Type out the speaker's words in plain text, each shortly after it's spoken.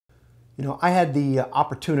You know, I had the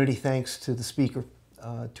opportunity, thanks to the Speaker,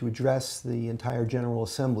 to address the entire General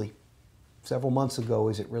Assembly several months ago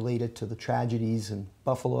as it related to the tragedies in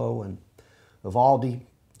Buffalo and Uvalde.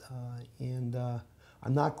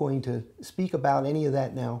 I'm not going to speak about any of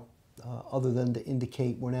that now, other than to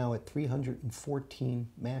indicate we're now at 314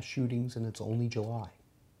 mass shootings and it's only July.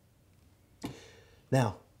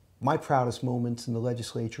 Now, my proudest moments in the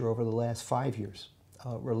legislature over the last 5 years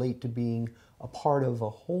relate to being a part of a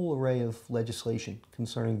whole array of legislation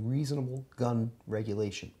concerning reasonable gun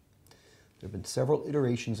regulation. There have been several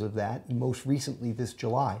iterations of that, and most recently this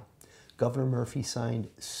July, Governor Murphy signed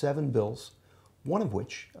 7 bills, one of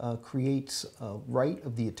which creates a right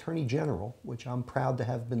of the Attorney General, which I'm proud to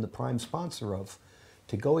have been the prime sponsor of,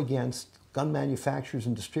 to go against gun manufacturers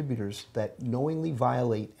and distributors that knowingly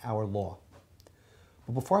violate our law.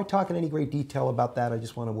 But before I talk in any great detail about that, I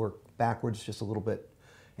just want to work backwards just a little bit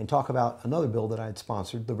and talk about another bill that I had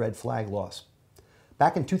sponsored, the red flag laws.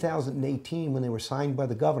 Back in 2018, when they were signed by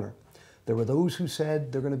the governor, there were those who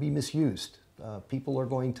said they're going to be misused. People are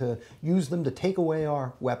going to use them to take away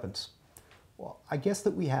our weapons. Well, I guess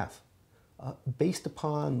that we have, based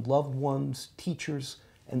upon loved ones, teachers,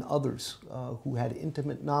 and others who had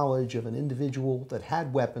intimate knowledge of an individual that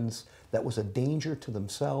had weapons that was a danger to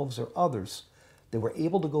themselves or others. They were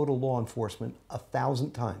able to go to law enforcement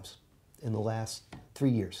 1,000 times in the last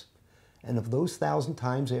 3 years. And of those 1,000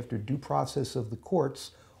 times, after due process of the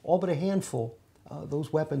courts, all but a handful,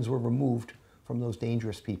 those weapons were removed from those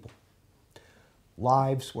dangerous people.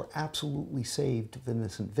 Lives were absolutely saved of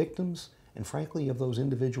innocent victims, and frankly of those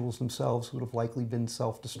individuals themselves who would have likely been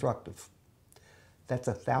self-destructive. That's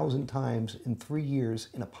 1,000 times in 3 years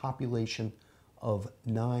in a population of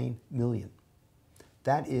 9 million.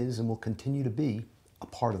 That is, and will continue to be, a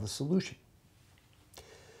part of the solution.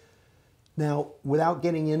 Now, without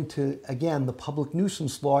getting into, again, the public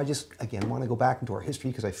nuisance law, I just, again, want to go back into our history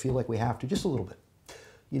because I feel like we have to, just a little bit.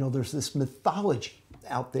 You know, there's this mythology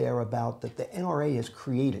out there about that the NRA has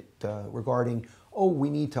created regarding, oh, we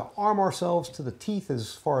need to arm ourselves to the teeth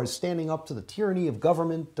as far as standing up to the tyranny of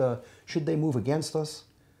government should they move against us.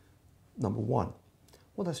 Number one,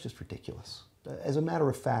 well, that's just ridiculous. As a matter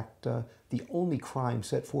of fact, the only crime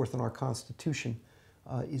set forth in our Constitution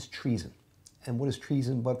is treason. And what is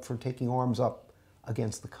treason but for taking arms up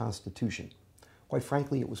against the Constitution? Quite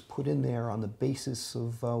frankly, it was put in there on the basis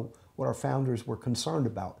of what our founders were concerned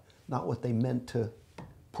about, not what they meant to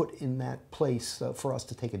put in that place for us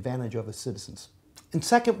to take advantage of as citizens. And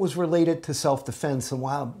second was related to self-defense. And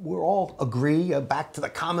while we're all agree, back to the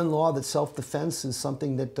common law, that self-defense is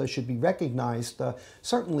something that should be recognized,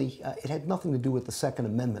 certainly it had nothing to do with the Second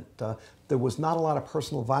Amendment. There was not a lot of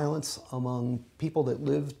personal violence among people that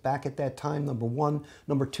lived back at that time, number one.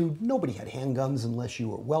 Number two, nobody had handguns unless you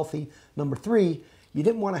were wealthy. Number three, you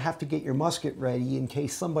didn't want to have to get your musket ready in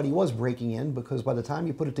case somebody was breaking in, because by the time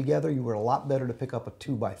you put it together, you were a lot better to pick up a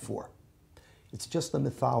 2x4. It's just the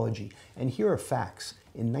mythology. And here are facts.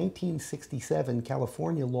 In 1967,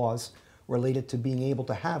 California laws related to being able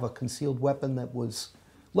to have a concealed weapon that was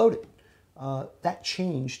loaded. That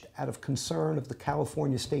changed out of concern of the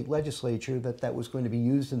California state legislature that was going to be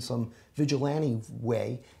used in some vigilante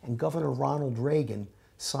way, and Governor Ronald Reagan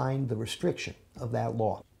signed the restriction of that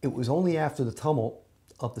law. It was only after the tumult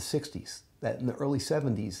of the 60s that in the early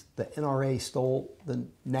 70s, the NRA stole the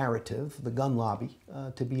narrative, the gun lobby,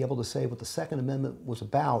 to be able to say what the Second Amendment was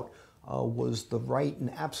about was the right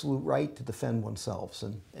and absolute right to defend oneself,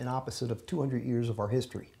 and opposite of 200 years of our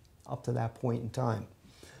history up to that point in time.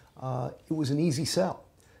 It was an easy sell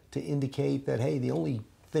to indicate that, hey, the only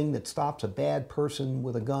thing that stops a bad person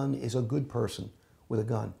with a gun is a good person with a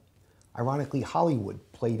gun. Ironically, Hollywood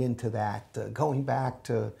played into that, going back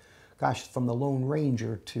to, gosh, from the Lone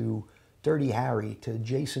Ranger to Dirty Harry to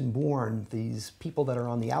Jason Bourne, these people that are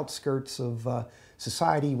on the outskirts of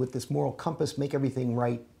society with this moral compass, make everything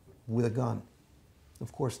right with a gun.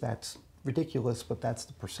 Of course, that's ridiculous, but that's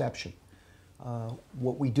the perception.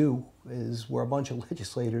 What we do is we're a bunch of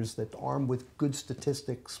legislators that, armed with good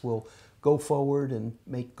statistics, will go forward and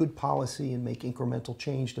make good policy and make incremental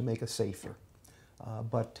change to make us safer.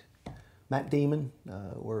 But Matt Damon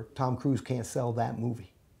or Tom Cruise can't sell that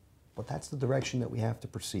movie. But that's the direction that we have to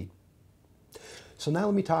proceed. So now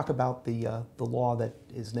let me talk about the law that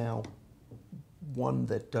is now one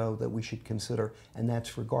that we should consider, and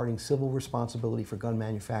that's regarding civil responsibility for gun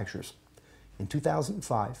manufacturers. In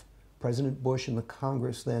 2005, President Bush and the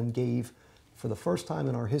Congress then gave, for the first time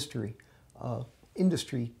in our history,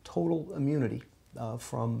 industry total immunity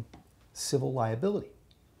from civil liability.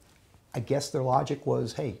 I guess their logic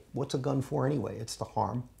was, hey, what's a gun for anyway? It's to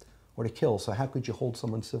harm or to kill, so how could you hold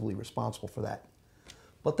someone civilly responsible for that?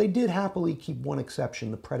 But they did happily keep one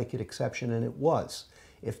exception, the predicate exception, and it was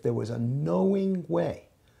if there was a knowing way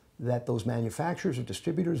that those manufacturers or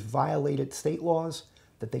distributors violated state laws,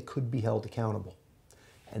 that they could be held accountable.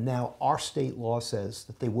 And now our state law says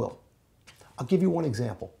that they will. I'll give you one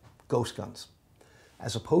example, ghost guns.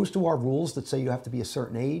 As opposed to our rules that say you have to be a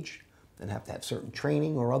certain age and have to have certain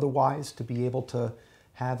training or otherwise to be able to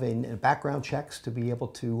have background checks to be able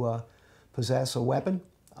to possess a weapon,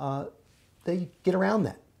 they get around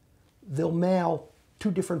that. They'll mail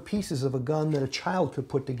 2 different pieces of a gun that a child could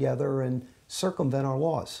put together and circumvent our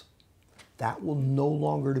laws. That will no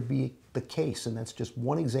longer be the case, and that's just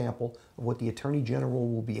one example of what the Attorney General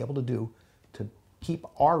will be able to do to keep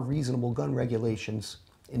our reasonable gun regulations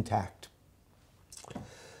intact.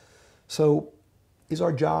 So, is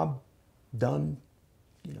our job done?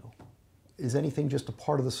 Is anything just a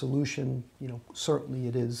part of the solution? Certainly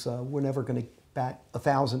it is. We're never going to bat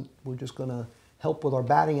 1,000. We're just going to help with our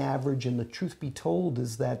batting average, and the truth be told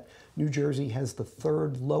is that New Jersey has the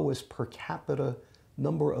 3rd lowest per capita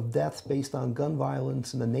number of deaths based on gun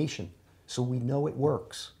violence in the nation. So we know it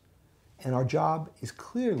works. And our job is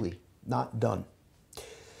clearly not done.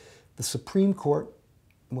 The Supreme Court,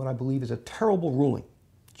 in what I believe is a terrible ruling,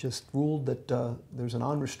 just ruled that there's an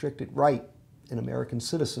unrestricted right in American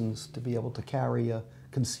citizens to be able to carry a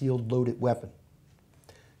concealed loaded weapon.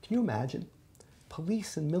 Can you imagine?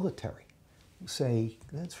 Police and military say,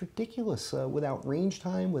 that's ridiculous, without range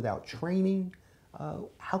time, without training.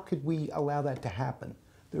 How could we allow that to happen?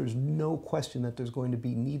 There's no question that there's going to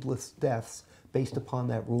be needless deaths based upon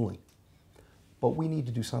that ruling. But we need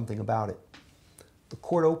to do something about it. The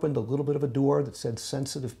court opened a little bit of a door that said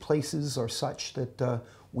sensitive places are such that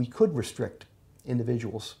we could restrict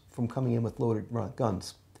individuals from coming in with loaded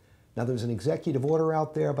guns. Now there's an executive order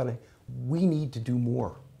out there, but we need to do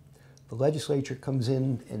more. The legislature comes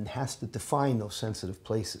in and has to define those sensitive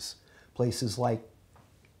places. Places like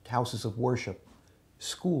houses of worship,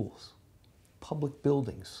 schools, public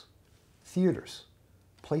buildings, theaters,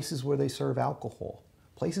 places where they serve alcohol,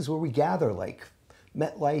 places where we gather like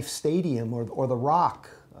MetLife Stadium or The Rock,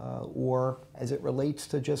 or as it relates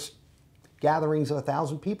to just gatherings of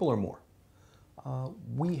 1,000 people or more.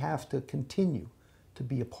 We have to continue to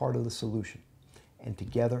be a part of the solution, and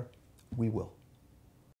together we will.